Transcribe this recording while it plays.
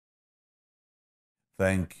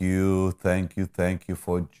Thank you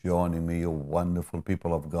for joining me, you wonderful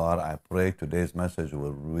people of God. I pray today's message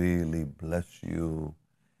will really bless you,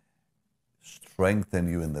 strengthen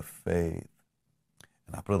you in the faith.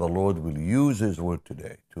 And I pray the Lord will use His word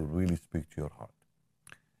today to really speak to your heart.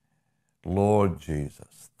 Lord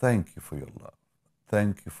Jesus, thank you for your love.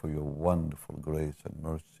 Thank you for your wonderful grace and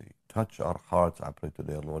mercy. Touch our hearts, I pray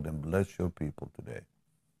today, Lord, and bless your people today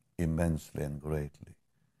immensely and greatly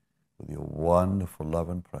with your wonderful love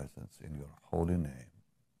and presence in your holy name.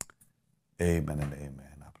 Amen and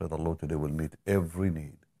amen. I pray the Lord today will meet every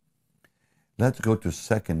need. Let's go to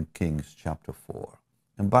 2 Kings chapter 4.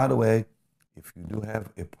 And by the way, if you do have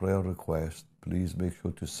a prayer request, please make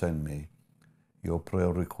sure to send me your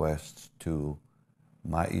prayer requests to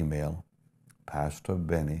my email,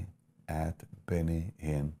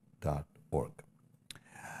 pastorbenny@bennyhinn.org.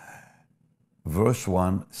 Verse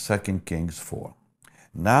 1, 2 Kings 4.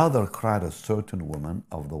 Now there cried a certain woman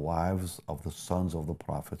of the wives of the sons of the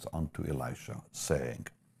prophets unto Elisha, saying,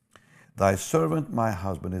 Thy servant my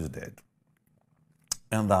husband is dead,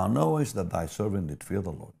 and thou knowest that thy servant did fear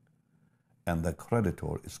the Lord, and the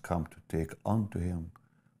creditor is come to take unto him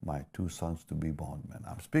my two sons to be bondmen.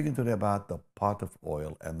 I'm speaking today about the pot of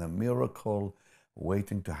oil and the miracle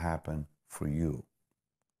waiting to happen for you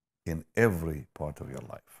in every part of your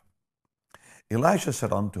life. Elisha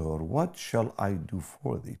said unto her, What shall I do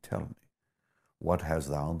for thee? Tell me, what hast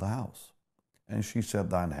thou in the house? And she said,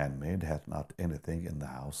 Thine handmaid hath not anything in the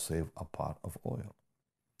house save a pot of oil.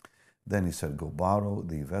 Then he said, Go borrow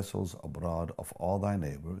the vessels abroad of all thy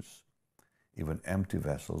neighbors, even empty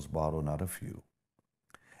vessels, borrow not a few.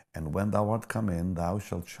 And when thou art come in, thou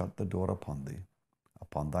shalt shut the door upon thee,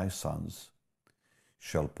 upon thy sons,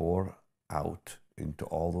 shall pour out into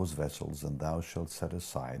all those vessels, and thou shalt set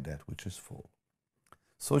aside that which is full.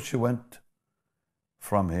 So she went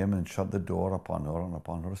from him and shut the door upon her and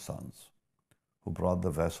upon her sons, who brought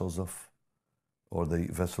the vessels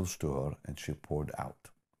to her, and she poured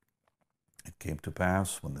out. It came to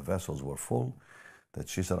pass, when the vessels were full, that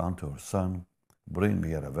she said unto her son, Bring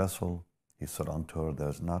me yet a vessel. He said unto her, There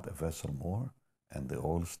is not a vessel more, and the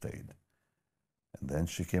oil stayed. And then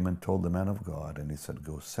she came and told the man of God, and he said,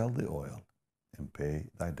 Go sell the oil, and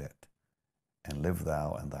pay thy debt, and live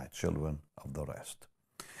thou and thy children of the rest.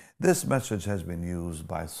 This message has been used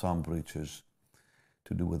by some preachers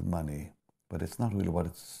to do with money, but it's not really what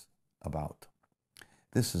it's about.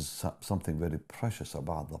 This is something very precious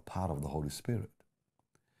about the power of the Holy Spirit.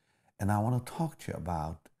 And I want to talk to you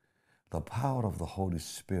about the power of the Holy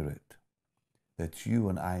Spirit that you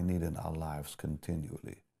and I need in our lives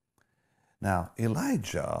continually. Now,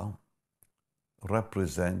 Elijah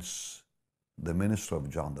represents the ministry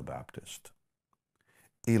of John the Baptist.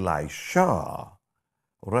 Elisha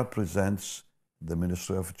represents the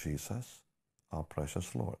ministry of Jesus, our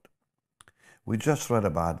precious Lord. We just read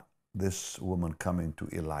about this woman coming to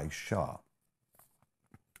Elisha,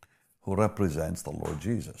 who represents the Lord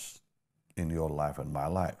Jesus in your life and my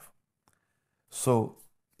life. So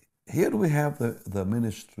here we have the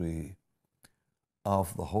ministry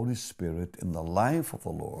of the Holy Spirit in the life of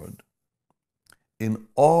the Lord in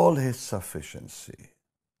all His sufficiency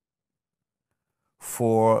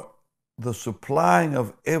for the supplying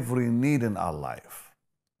of every need in our life.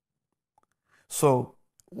 So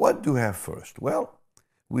what do we have first? Well,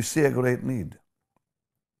 we see a great need.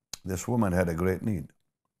 This woman had a great need.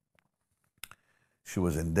 She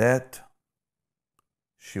was in debt.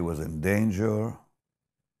 She was in danger.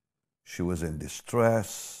 She was in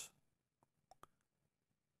distress.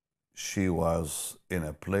 She was in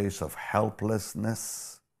a place of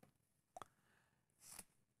helplessness.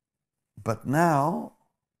 But now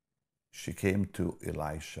she came to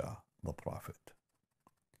Elisha, the prophet.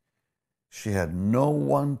 She had no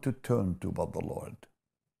one to turn to but the Lord.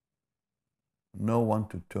 No one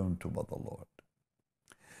to turn to but the Lord.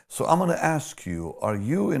 So I'm going to ask you, are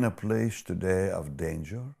you in a place today of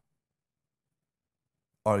danger?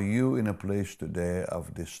 Are you in a place today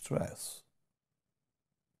of distress?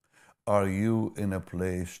 Are you in a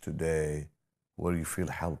place today where you feel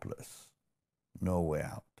helpless? No way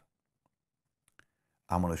out.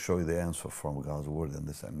 I'm going to show you the answer from God's Word in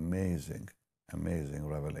this amazing, amazing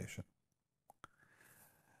revelation.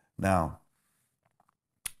 Now,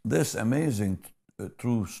 this amazing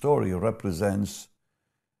true story represents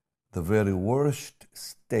the very worst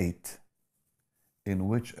state in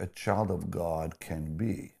which a child of God can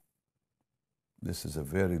be. This is a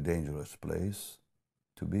very dangerous place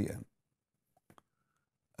to be in.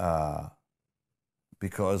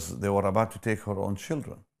 Because they were about to take her own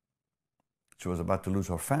children. She was about to lose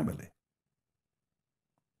her family.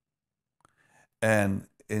 And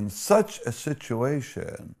in such a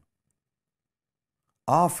situation,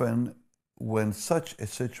 often when such a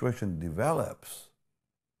situation develops,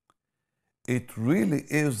 it really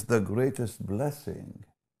is the greatest blessing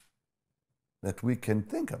that we can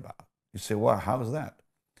think about. You say, well, how is that?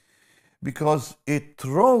 Because it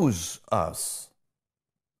throws us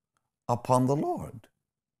upon the Lord.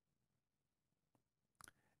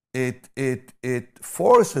 It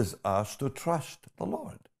forces us to trust the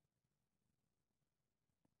Lord.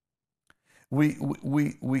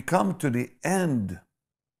 We come to the end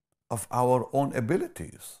of our own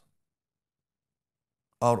abilities,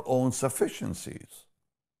 our own sufficiencies.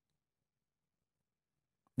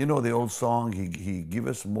 You know the old song, He give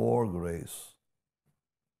us more grace.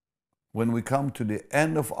 When we come to the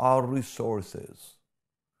end of our resources,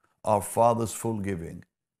 our Father's full giving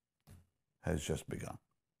has just begun.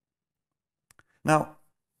 Now,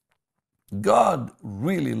 God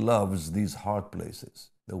really loves these hard places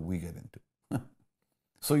that we get into.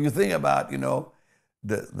 So you think about,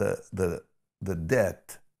 the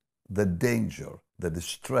debt, the danger, the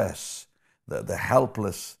distress, the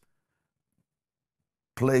helpless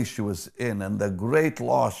place she was in, and the great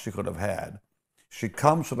loss she could have had. She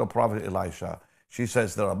comes to the prophet Elisha. She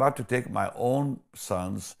says, they're about to take my own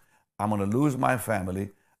sons. I'm going to lose my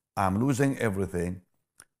family. I'm losing everything.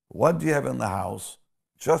 What do you have in the house?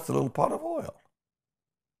 Just a little pot of oil.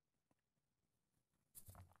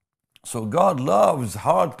 So God loves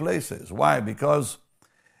hard places. Why? Because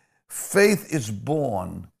faith is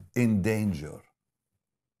born in danger.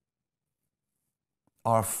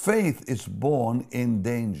 Our faith is born in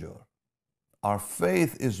danger. Our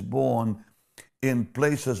faith is born in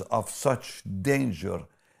places of such danger,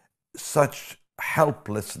 such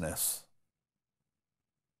helplessness.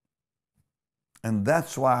 And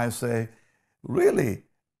that's why I say, really,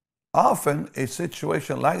 often a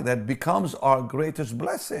situation like that becomes our greatest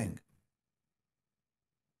blessing,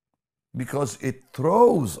 because it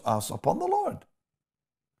throws us upon the Lord.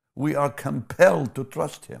 We are compelled to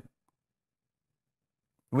trust Him.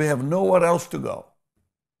 We have nowhere else to go.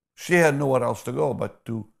 She had nowhere else to go but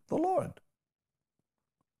to the Lord.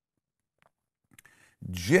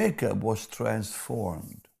 Jacob was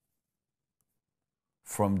transformed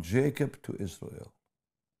from Jacob to Israel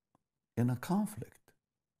in a conflict.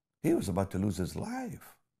 He was about to lose his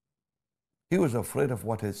life. He was afraid of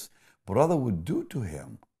what his brother would do to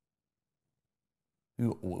him.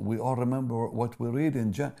 We all remember what we read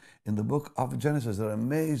in the book of Genesis, an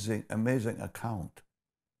amazing, amazing account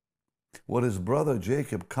where his brother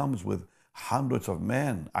Jacob comes with hundreds of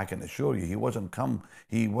men. I can assure you, he wasn't coming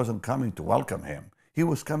to welcome him. He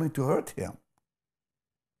was coming to hurt him.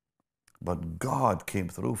 But God came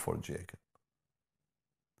through for Jacob,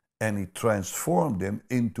 and He transformed him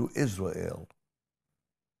into Israel.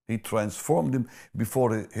 He transformed him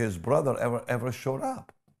before his brother ever showed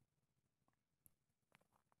up.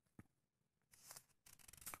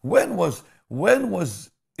 When was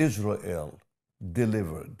Israel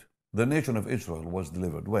delivered? The nation of Israel was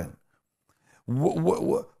delivered when?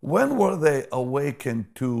 When were they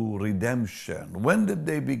awakened to redemption? When did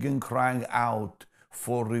they begin crying out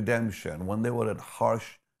for redemption? When they were at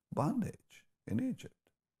harsh bondage in Egypt.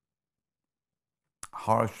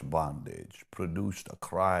 Harsh bondage produced a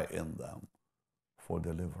cry in them for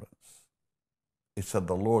deliverance. It said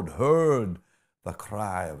the Lord heard the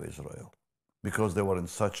cry of Israel because they were in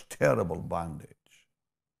such terrible bondage.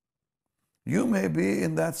 You may be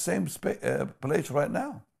in that same place right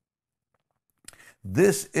now.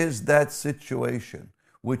 This is that situation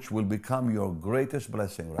which will become your greatest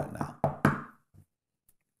blessing right now.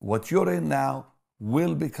 What you're in now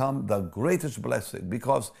will become the greatest blessing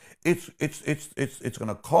because it's going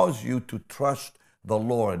to cause you to trust the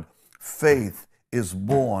Lord. Faith is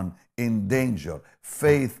born in danger.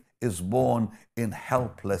 Faith is born in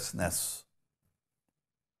helplessness.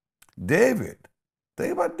 David,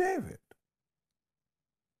 think about David.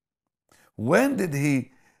 When did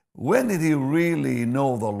he really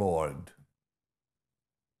know the Lord?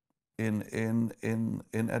 In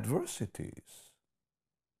adversities.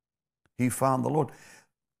 He found the Lord.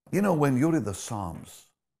 You know, when you read the Psalms,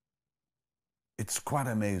 it's quite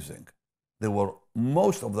amazing. There were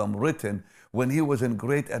most of them written when he was in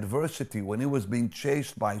great adversity, when he was being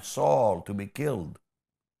chased by Saul to be killed.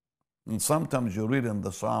 And sometimes you read in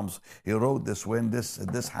the Psalms, he wrote this when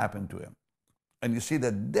this happened to him. And you see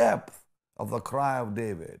the depth of the cry of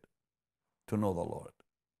David to know the Lord.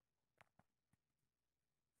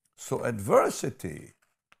 So adversity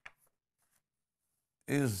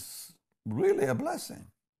is really a blessing.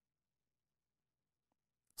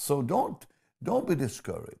 So don't be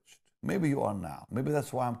discouraged. Maybe you are now. Maybe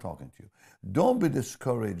that's why I'm talking to you. Don't be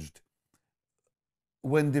discouraged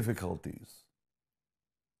when difficulties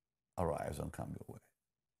arise and come your way.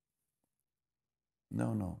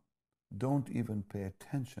 No, no. Don't even pay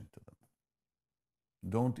attention to them.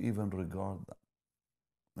 Don't even regard them.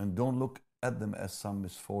 And don't look at them as some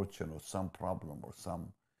misfortune or some problem or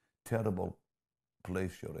some terrible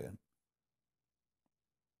place you're in.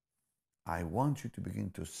 I want you to begin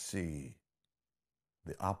to see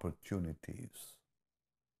the opportunities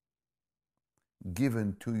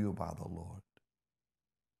given to you by the Lord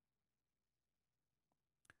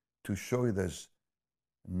to show you there's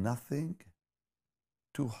nothing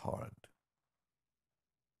too hard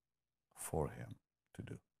for Him to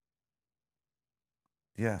do.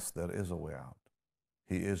 Yes, there is a way out.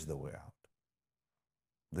 He is the way out.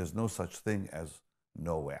 There's no such thing as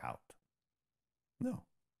no way out. No.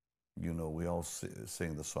 You know, we all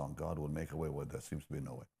sing the song, God will make a way where there seems to be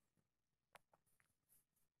no way.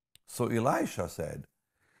 So Elisha said,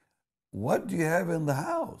 what do you have in the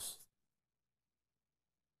house?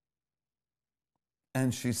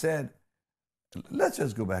 And she said, let's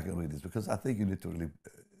just go back and read this because I think you need to really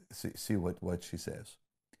see what she says.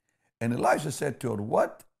 And Elisha said to her,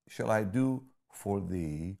 what shall I do for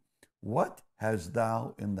thee? What hast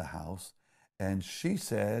thou in the house? And she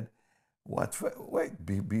said,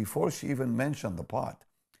 before she even mentioned the pot,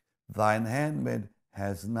 thine handmaid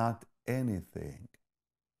has not anything.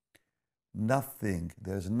 Nothing.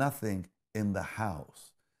 There's nothing in the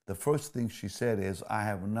house. The first thing she said is, I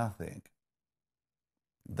have nothing.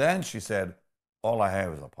 Then she said, all I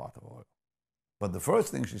have is a pot of oil. But the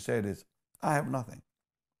first thing she said is, I have nothing.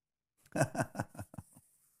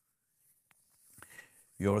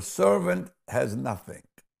 Your servant has nothing.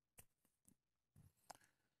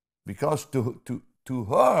 Because to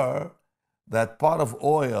her, that pot of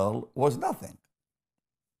oil was nothing.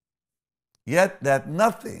 Yet that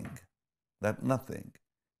nothing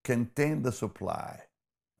contained the supply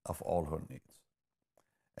of all her needs.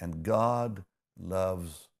 And God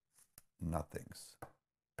loves nothings.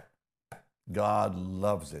 God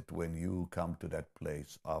loves it when you come to that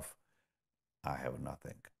place of, I have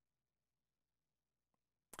nothing.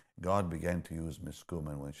 God began to use Miss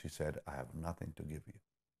Kuhlman when she said, I have nothing to give you.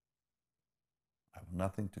 I have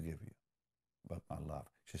nothing to give you but my love.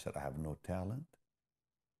 She said, I have no talent.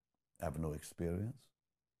 I have no experience.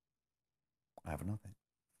 I have nothing.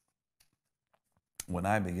 When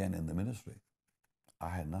I began in the ministry, I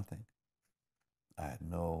had nothing. I had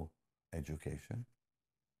no education.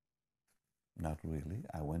 Not really.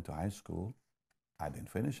 I went to high school. I didn't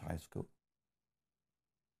finish high school.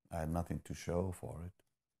 I had nothing to show for it.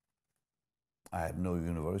 I had no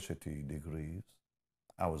university degrees.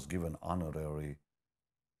 I was given honorary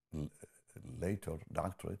later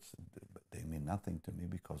doctorates. They mean nothing to me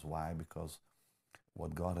because why? Because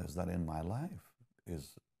what God has done in my life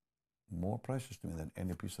is more precious to me than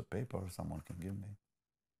any piece of paper someone can give me.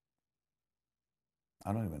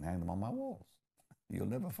 I don't even hang them on my walls. You'll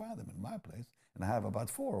never find them in my place. And I have about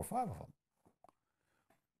 4 or 5 of them.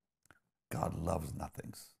 God loves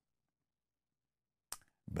nothings.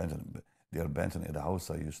 Dear Benton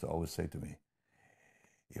Idahosa used to always say to me,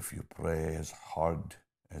 if you pray as hard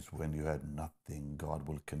as when you had nothing, God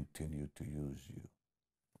will continue to use you.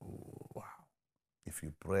 Oh, wow. If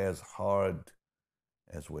you pray as hard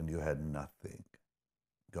as when you had nothing,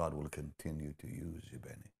 God will continue to use you,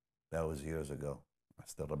 Benny. That was years ago. I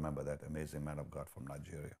still remember that amazing man of God from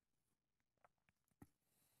Nigeria.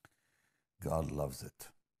 God loves it.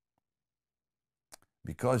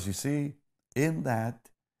 Because you see, in that,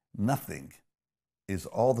 nothing is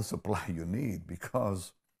all the supply you need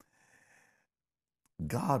because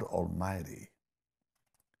God Almighty,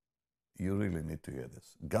 you really need to hear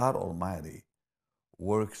this. God Almighty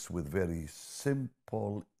works with very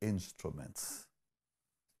simple instruments.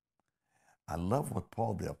 I love what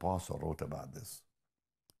Paul the Apostle wrote about this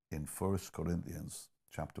in 1 Corinthians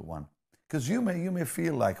chapter 1. Because you may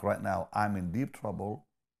feel like right now, I'm in deep trouble.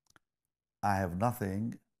 I have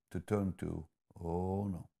nothing to turn to. Oh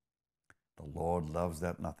no. The Lord loves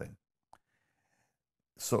that nothing.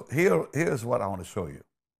 So here's what I want to show you.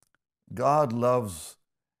 God loves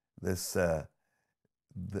this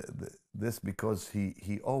this because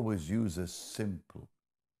he always uses simple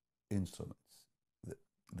instruments,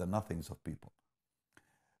 the nothings of people.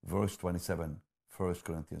 Verse 27, 1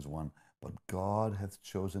 Corinthians 1, but God hath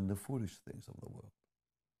chosen the foolish things of the world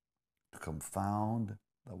to confound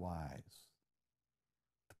the wise,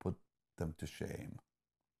 to put them to shame.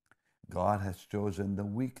 God has chosen the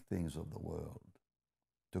weak things of the world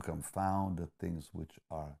to confound the things which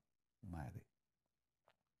are mighty.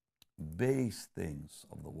 base things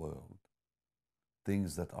of the world,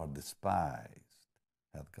 things that are despised,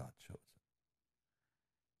 hath God chosen.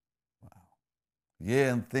 Wow. Yea,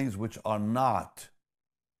 and things which are not,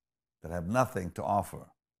 that have nothing to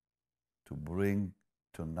offer, to bring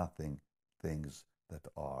to nothing things that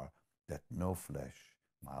are, that no flesh,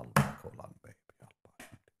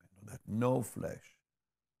 that no flesh,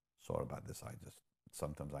 sorry about this,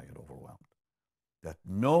 sometimes I get overwhelmed, that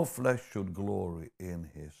no flesh should glory in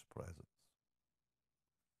his presence.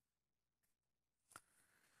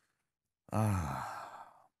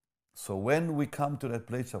 So when we come to that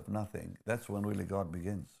place of nothing, that's when really God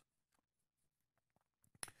begins.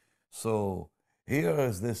 So here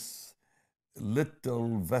is this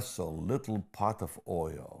little vessel, little pot of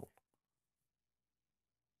oil,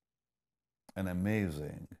 and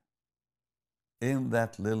amazing. In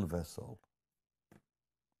that little vessel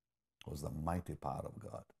was the mighty power of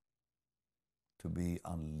God to be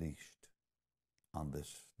unleashed on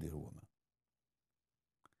this dear woman.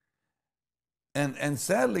 And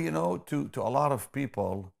sadly, to a lot of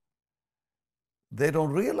people, they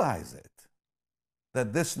don't realize it,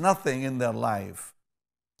 that this nothing in their life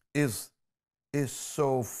is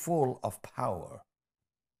so full of power.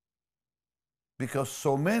 Because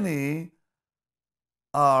so many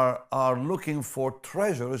are looking for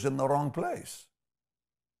treasures in the wrong place.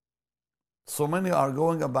 So many are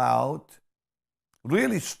going about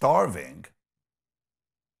really starving,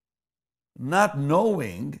 not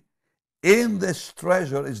knowing in this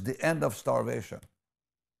treasure is the end of starvation.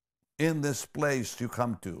 In this place you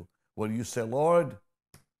come to where you say, Lord,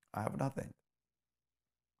 I have nothing.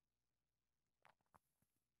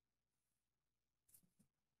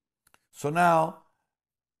 So now,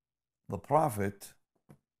 the prophet,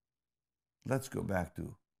 let's go back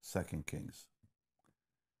to 2 Kings.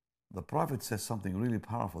 The prophet says something really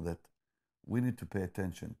powerful that we need to pay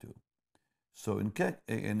attention to. So in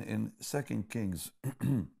 2 Kings,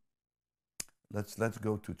 let's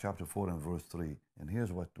go to chapter 4 and verse 3. And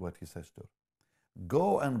here's what he says to her.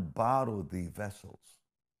 Go and borrow the vessels.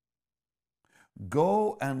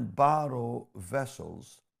 Go and borrow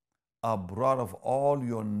vessels abroad of all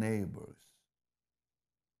your neighbors.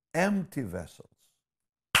 Empty vessels.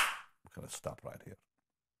 I'm going to stop right here.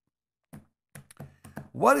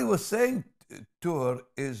 What he was saying to her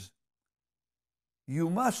is, you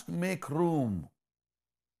must make room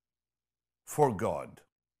for God.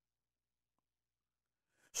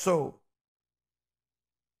 So,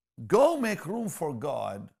 go make room for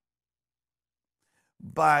God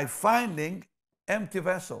by finding empty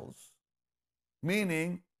vessels,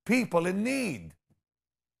 meaning people in need.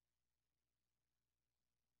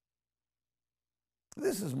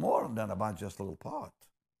 This is more than about just a little pot.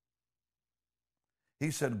 He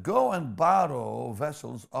said, go and borrow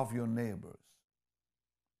vessels of your neighbors.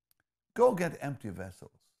 Go get empty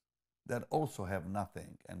vessels that also have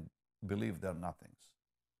nothing and believe they're nothings.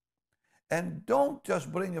 And don't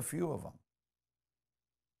just bring a few of them.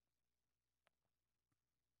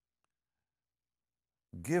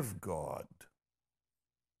 Give God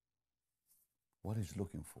what he's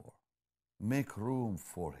looking for. Make room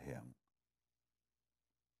for him.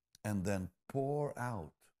 And then pour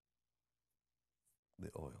out the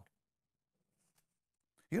oil.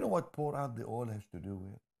 You know what pour out the oil has to do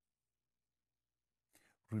with?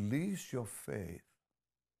 Release your faith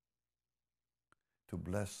to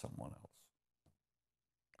bless someone else.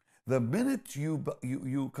 The minute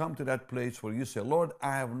you come to that place where you say, Lord,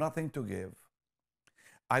 I have nothing to give.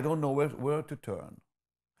 I don't know where to turn.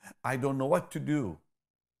 I don't know what to do.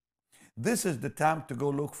 This is the time to go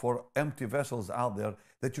look for empty vessels out there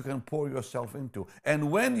that you can pour yourself into.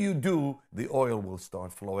 And when you do, the oil will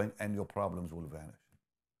start flowing and your problems will vanish.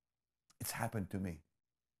 It's happened to me.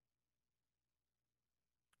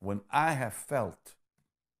 When I have felt,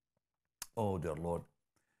 oh dear Lord,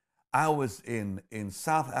 I was in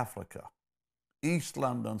South Africa, East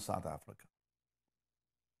London, South Africa.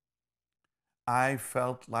 I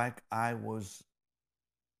felt like I was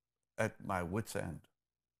at my wit's end.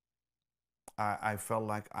 I felt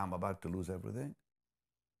like I'm about to lose everything.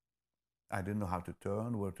 I didn't know how to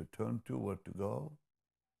turn, where to turn to, where to go.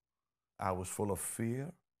 I was full of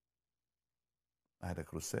fear. I had a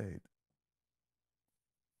crusade.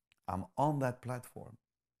 I'm on that platform,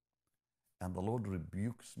 and the Lord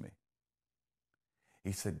rebukes me.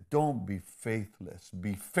 He said, don't be faithless,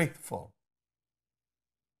 be faithful.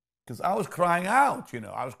 Because I was crying out,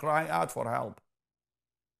 I was crying out for help.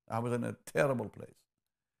 I was in a terrible place.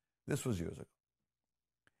 This was years ago.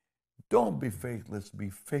 Don't be faithless, be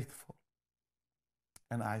faithful.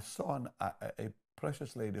 And I saw a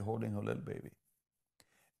precious lady holding her little baby.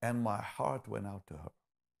 And my heart went out to her.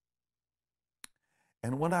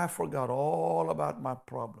 And when I forgot all about my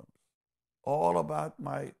problems, all about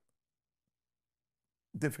my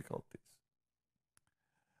difficulties,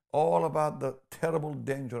 all about the terrible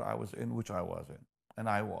danger I was in, which I was in, and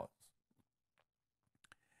I was.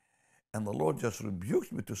 And the Lord just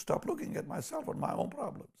rebuked me to stop looking at myself and my own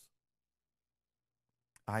problems.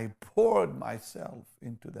 I poured myself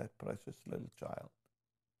into that precious little child.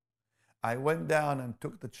 I went down and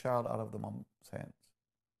took the child out of the mom's hands.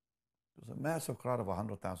 It was a massive crowd of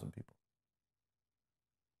 100,000 people.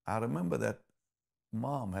 I remember that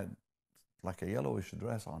mom had like a yellowish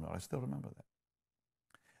dress on her. I still remember that.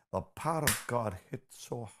 The power of God hit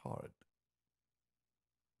so hard.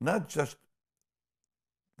 Not just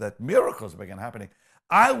that miracles began happening.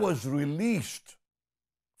 I was released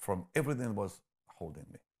from everything that was holding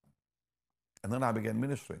me. And then I began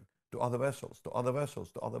ministering to other vessels, to other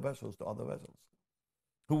vessels, to other vessels, to other vessels,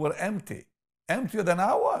 who were empty, emptier than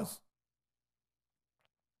I was.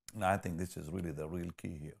 And I think this is really the real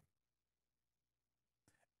key here.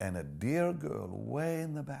 And a dear girl way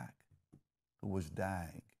in the back who was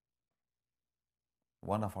dying.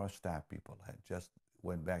 One of our staff people had just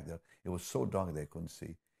went back there. It was so dark they couldn't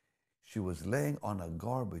see. She was laying on a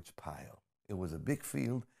garbage pile. It was a big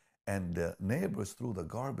field, and the neighbors threw the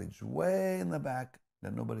garbage way in the back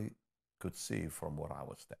that nobody could see from where I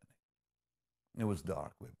was standing. It was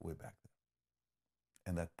dark way back there.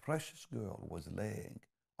 And that precious girl was laying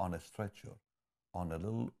on a stretcher on a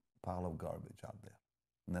little pile of garbage out there.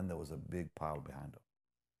 And then there was a big pile behind her.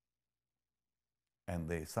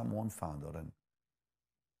 And someone found her, and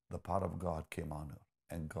the power of God came on her,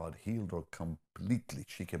 and God healed her completely.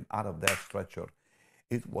 She came out of that stretcher.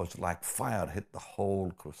 It was like fire hit the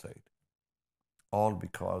whole crusade. All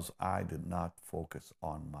because I did not focus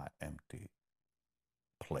on my empty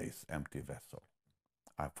place, empty vessel.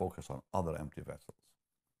 I focus on other empty vessels.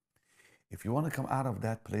 If you want to come out of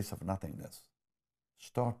that place of nothingness,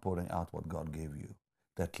 start pouring out what God gave you.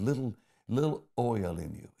 That little oil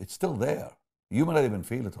in you. It's still there. You may not even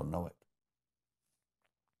feel it or know it.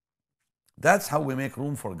 That's how we make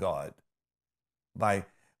room for God. By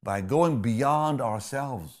going beyond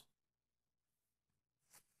ourselves.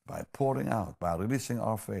 By pouring out, by releasing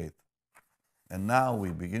our faith. And now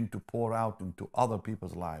we begin to pour out into other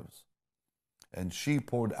people's lives. And she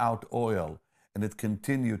poured out oil, and it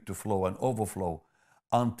continued to flow and overflow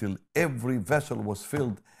until every vessel was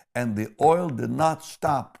filled, and the oil did not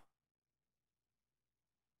stop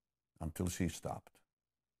until she stopped.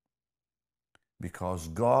 Because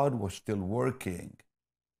God was still working.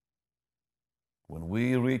 When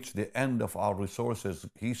we reach the end of our resources,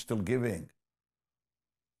 He's still giving.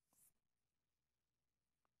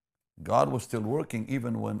 God was still working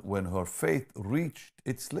even when her faith reached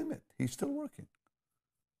its limit. He's still working.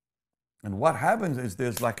 And what happens is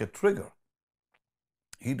there's like a trigger.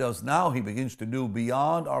 He begins to do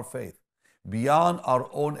beyond our faith, beyond our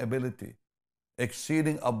own ability,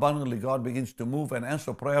 exceeding abundantly. God begins to move and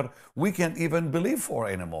answer prayer we can't even believe for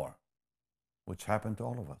anymore, which happened to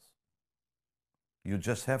all of us. You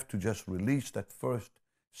just have to release that first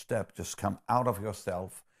step. Just come out of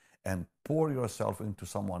yourself and pour yourself into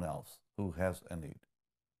someone else who has a need.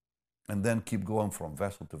 And then keep going from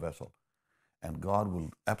vessel to vessel. And God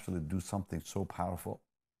will absolutely do something so powerful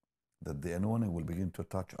that the anointing will begin to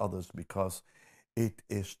touch others because it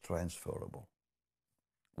is transferable.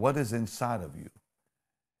 What is inside of you?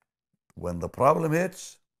 When the problem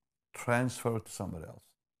hits, transfer it to somebody else.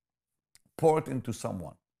 Pour it into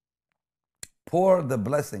someone. Pour the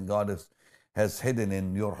blessing God has hidden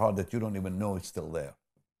in your heart that you don't even know it's still there.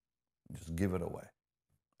 Just give it away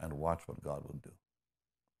and watch what God will do.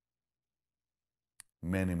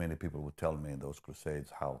 Many, many people would tell me in those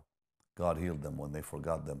crusades how God healed them when they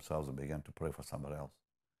forgot themselves and began to pray for somebody else.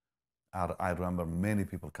 I remember many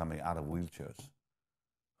people coming out of wheelchairs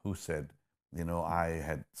who said, I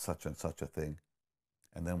had such and such a thing.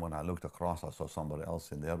 And then when I looked across, I saw somebody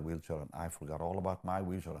else in their wheelchair, and I forgot all about my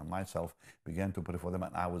wheelchair and myself, began to pray for them,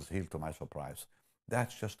 and I was healed to my surprise.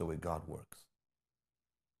 That's just the way God works.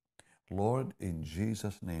 Lord, in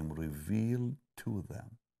Jesus' name, reveal to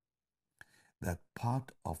them that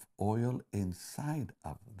pot of oil inside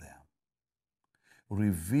of them.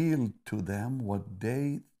 Reveal to them what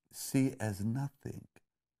they see as nothing.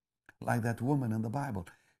 Like that woman in the Bible.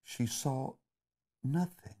 She saw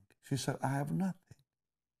nothing. She said, I have nothing.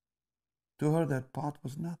 To her, that pot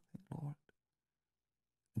was nothing, Lord.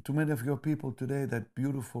 And to many of your people today, that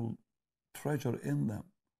beautiful treasure in them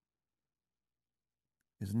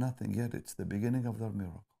is nothing, yet it's the beginning of their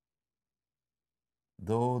miracle.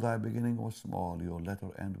 Though thy beginning was small, your latter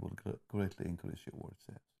end will greatly increase, your word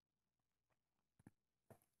says.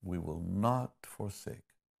 we will not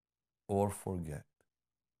forsake or forget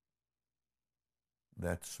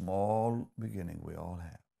that small beginning we all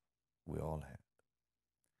have. We all have.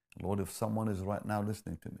 Lord, if someone is right now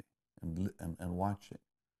listening to me and watching,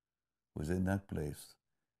 who's in that place,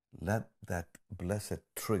 let that blessed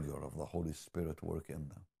trigger of the Holy Spirit work in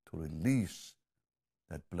them to release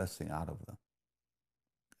that blessing out of them.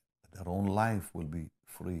 Their own life will be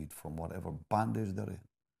freed from whatever bondage they're in,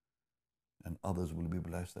 and others will be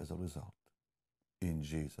blessed as a result. In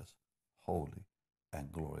Jesus' holy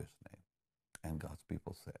and glorious name. And God's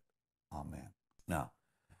people said, Amen. Now,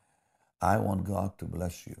 I want God to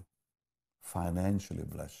bless you, financially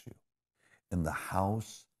bless you. In the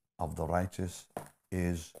house of the righteous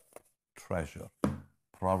is treasure.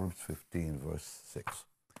 Proverbs 15, verse 6.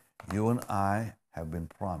 You and I have been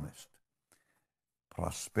promised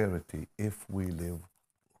prosperity if we live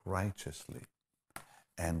righteously.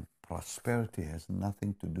 And prosperity has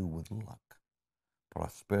nothing to do with luck.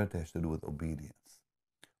 Prosperity has to do with obedience.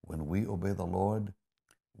 When we obey the Lord,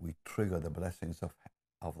 we trigger the blessings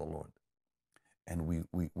of the Lord. And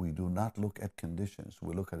we do not look at conditions.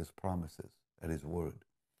 We look at His promises, at His word.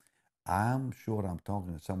 I'm sure I'm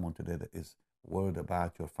talking to someone today that is worried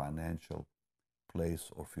about your financial place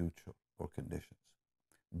or future or conditions.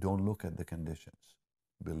 Don't look at the conditions.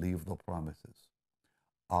 Believe the promises.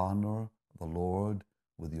 Honor the Lord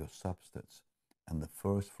with your substance and the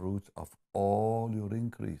first fruits of all your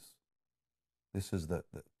increase. This is the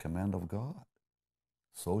command of God.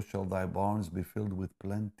 So shall thy barns be filled with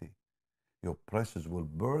plenty. Your presses will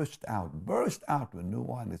burst out with new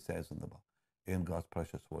wine, it says in God's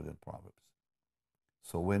precious word in Proverbs.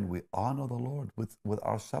 So when we honor the Lord with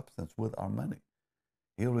our substance, with our money,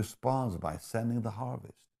 He responds by sending the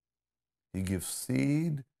harvest. He gives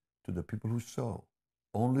seed to the people who sow.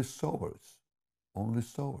 Only sowers will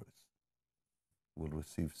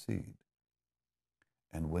receive seed.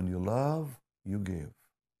 And when you love, you give.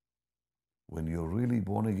 When you're really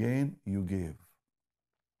born again, you give.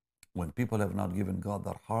 When people have not given God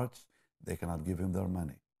their hearts, they cannot give Him their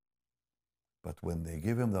money. But when they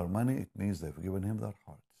give Him their money, it means they've given Him their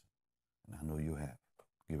hearts. And I know you have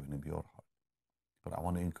given Him your heart. But I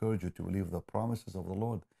want to encourage you to believe the promises of the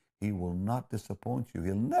Lord. He will not disappoint you.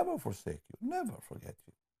 He'll never forsake you, never forget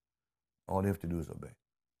you. All you have to do is obey.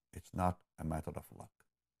 It's not a matter of luck.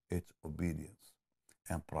 It's obedience.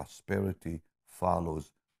 And prosperity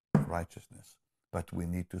follows righteousness. But we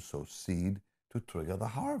need to sow seed to trigger the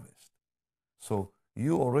harvest. So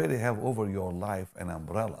you already have over your life an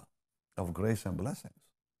umbrella of grace and blessings.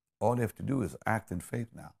 All you have to do is act in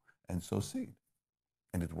faith now and sow seed.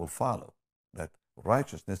 And it will follow. That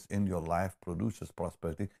righteousness in your life produces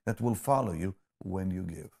prosperity that will follow you when you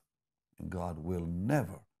give. And God will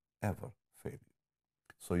never, ever fail you.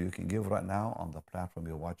 So you can give right now on the platform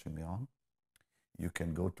you're watching me on. You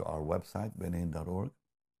can go to our website, bennyhinn.org,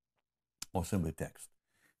 or simply text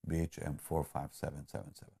BHM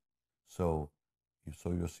 45777. So you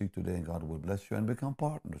sow your seed today and God will bless you and become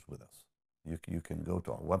partners with us. You can go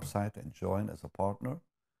to our website and join as a partner,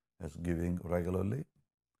 as giving regularly,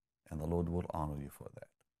 and the Lord will honor you for that.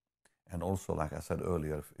 And also, like I said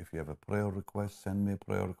earlier, if you have a prayer request, send me a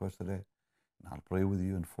prayer request today, and I'll pray with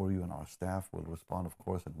you and for you, and our staff will respond, of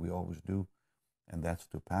course, and we always do. And that's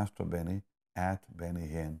to Pastor Benny at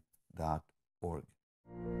bennyhinn.org.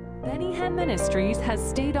 Benny Hinn Ministries has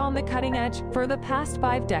stayed on the cutting edge for the past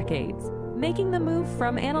 5 decades, making the move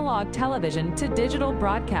from analog television to digital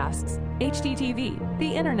broadcasts, HDTV,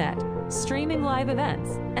 the internet, streaming live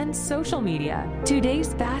events, and social media.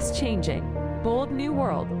 Today's fast-changing, bold new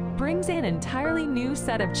world brings an entirely new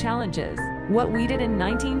set of challenges. What we did in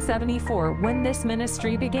 1974 when this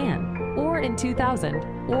ministry began, or in 2000,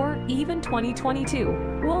 or even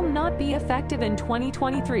 2022, will not be effective in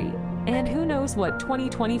 2023, and who knows what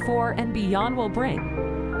 2024 and beyond will bring.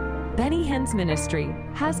 Benny Hinn's ministry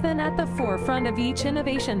has been at the forefront of each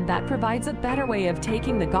innovation that provides a better way of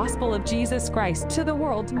taking the gospel of Jesus Christ to the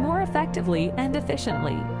world more effectively and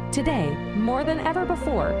efficiently. Today, more than ever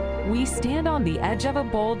before, we stand on the edge of a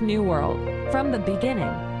bold new world. From the beginning,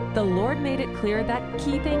 the Lord made it clear that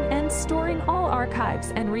keeping and storing all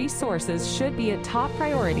archives and resources should be a top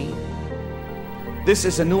priority. This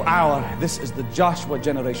is a new hour. This is the Joshua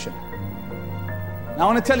generation. Now I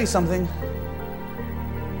want to tell you something.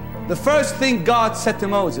 The first thing God said to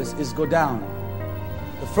Moses is go down.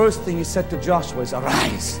 The first thing He said to Joshua is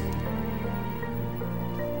arise.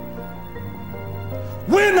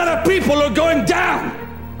 We're not a people who are going down.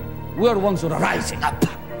 We're the ones who are rising up.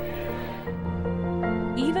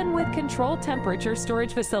 Even with controlled temperature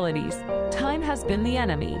storage facilities, time has been the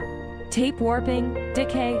enemy. Tape warping,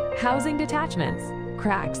 decay, housing detachments,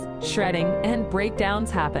 Cracks, shredding, and breakdowns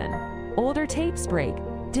happen. Older tapes break,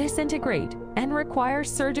 disintegrate, and require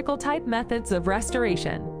surgical-type methods of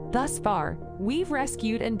restoration. Thus far, we've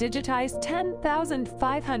rescued and digitized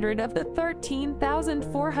 10,500 of the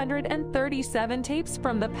 13,437 tapes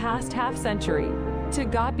from the past half-century. To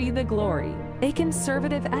God be the glory. A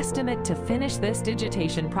conservative estimate to finish this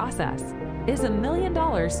digitation process is $1 million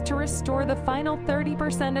to restore the final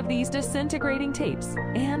 30% of these disintegrating tapes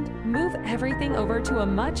and move everything over to a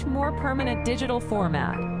much more permanent digital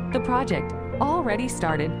format. The project, already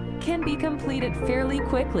started, can be completed fairly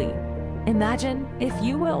quickly. Imagine, if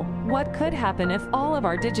you will, what could happen if all of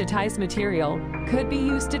our digitized material could be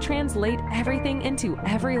used to translate everything into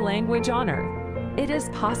every language on Earth. It is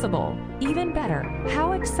possible. Even better,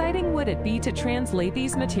 how exciting would it be to translate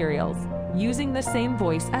these materials using the same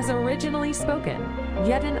voice as originally spoken,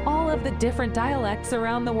 yet in all of the different dialects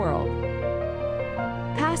around the world?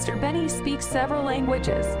 Pastor Benny speaks several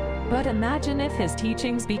languages, but imagine if his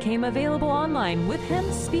teachings became available online with him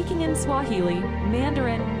speaking in Swahili,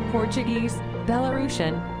 Mandarin, Portuguese,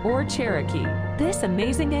 Belarusian, or Cherokee. This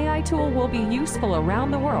amazing AI tool will be useful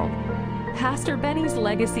around the world. Pastor Benny's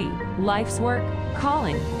legacy, life's work,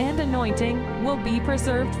 calling, and anointing will be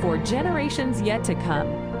preserved for generations yet to come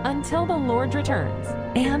until the Lord returns.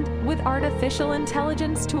 And with artificial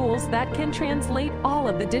intelligence tools that can translate all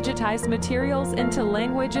of the digitized materials into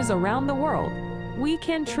languages around the world, we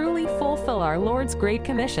can truly fulfill our Lord's Great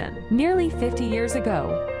Commission. Nearly 50 years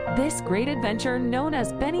ago, this great adventure known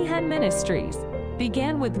as Benny Hinn Ministries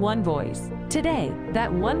began with one voice. Today,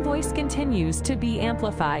 that one voice continues to be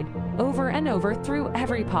amplified over and over through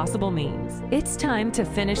every possible means. It's time to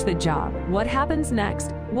finish the job. What happens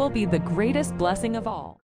next will be the greatest blessing of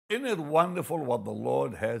all. Isn't it wonderful what the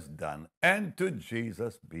Lord has done? And to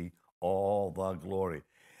Jesus be all the glory.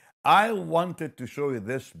 I wanted to show you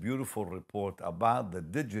this beautiful report about the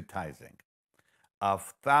digitizing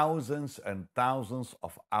of thousands and thousands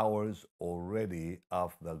of hours already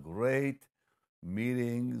of the great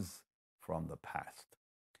meetings from the past.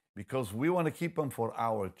 Because we want to keep them for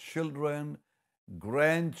our children,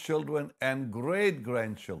 grandchildren, and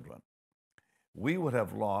great-grandchildren. We would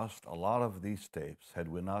have lost a lot of these tapes had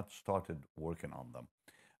we not started working on them.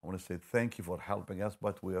 I want to say thank you for helping us,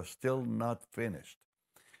 but we are still not finished.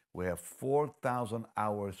 We have 4,000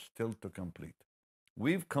 hours still to complete.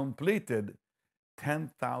 We've completed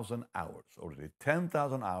 10,000 hours already,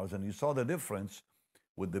 10,000 hours, and you saw the difference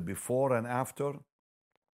with the before and after.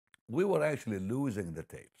 We were actually losing the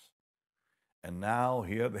tapes. And now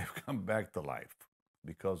here they've come back to life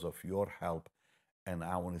because of your help. And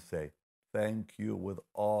I want to say thank you with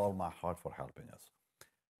all my heart for helping us.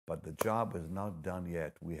 But the job is not done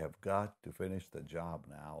yet. We have got to finish the job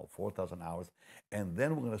now, 4,000 hours, and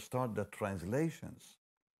then we're going to start the translations.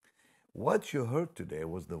 What you heard today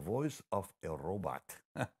was the voice of a robot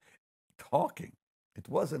talking. It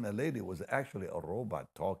wasn't a lady, it was actually a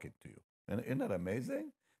robot talking to you. And isn't that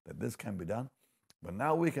amazing that this can be done? But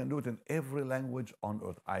now we can do it in every language on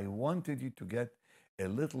earth. I wanted you to get a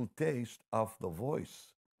little taste of the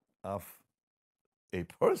voice of a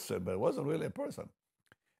person, but it wasn't really a person.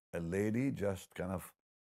 A lady just kind of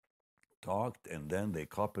talked, and then they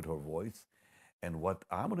copied her voice. And what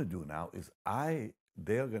I'm going to do now is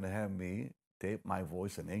they're going to have me tape my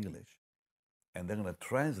voice in English, and they're going to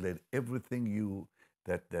translate everything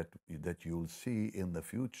that you'll see in the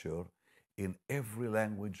future in every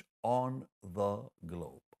language on the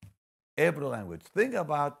globe. Every language. Think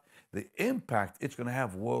about the impact it's going to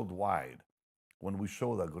have worldwide when we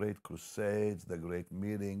show the great crusades, the great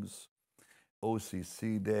meetings,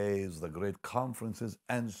 OCC days, the great conferences,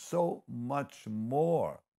 and so much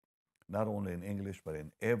more, not only in English, but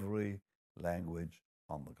in every language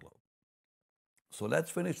on the globe. So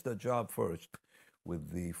let's finish the job first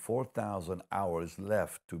with the 4,000 hours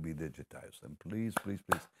left to be digitized. And please, please,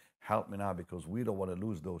 please help me now, because we don't want to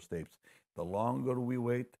lose those tapes. The longer we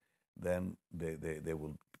wait, then they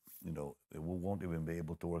will, we won't even be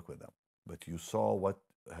able to work with them. But you saw what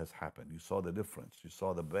has happened. You saw the difference. You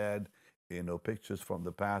saw the bad, pictures from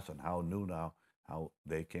the past and how new now, how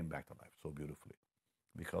they came back to life so beautifully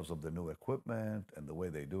because of the new equipment and the way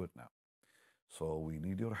they do it now. So we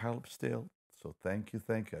need your help still. So thank you,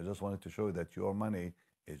 thank you. I just wanted to show you that your money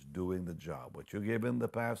is doing the job. What you gave in the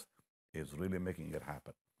past is really making it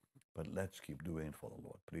happen. But let's keep doing it for the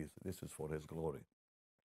Lord, please. This is for His glory.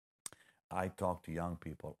 I talk to young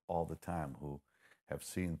people all the time who have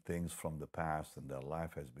seen things from the past and their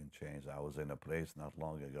life has been changed. I was in a place not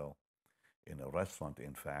long ago, in a restaurant,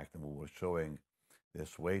 in fact, and we were showing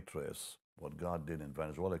this waitress what God did in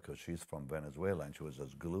Venezuela, because she's from Venezuela and she was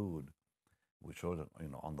just glued We showed it,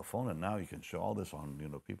 on the phone, and now you can show all this on,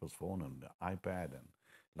 people's phone and iPad and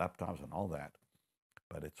laptops and all that.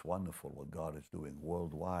 But it's wonderful what God is doing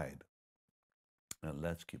worldwide. And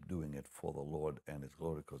let's keep doing it for the Lord and His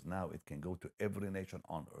glory, because now it can go to every nation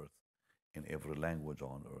on earth, in every language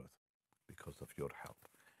on earth, because of your help.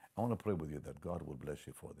 I want to pray with you that God will bless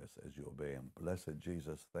you for this as you obey Him. Blessed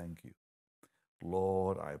Jesus, thank you.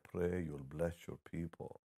 Lord, I pray you'll bless your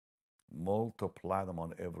people. Multiply them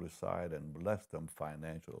on every side and bless them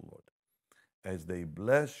financially, Lord, as they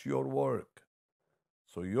bless your work.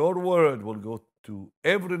 So your word will go to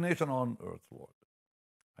every nation on earth, Lord.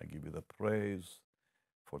 I give you the praise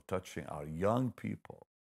for touching our young people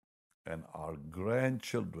and our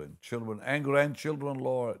grandchildren, children and grandchildren,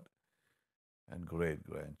 Lord, and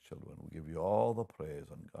great-grandchildren. We give you all the praise.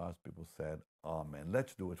 And God's people said, amen.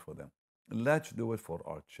 Let's do it for them. Let's do it for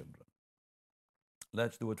our children.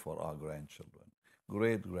 Let's do it for our grandchildren,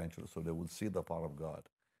 great-grandchildren, so they will see the power of God.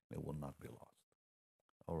 They will not be lost.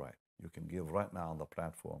 All right. You can give right now on the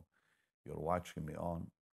platform you're watching me on.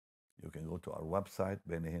 You can go to our website,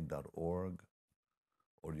 bennyhinn.org,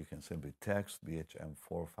 or you can simply text BHM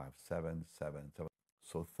 45777.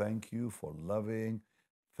 So thank you for loving,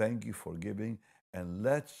 thank you for giving, and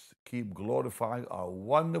let's keep glorifying our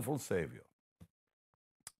wonderful Savior.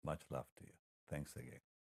 Much love to you. Thanks again.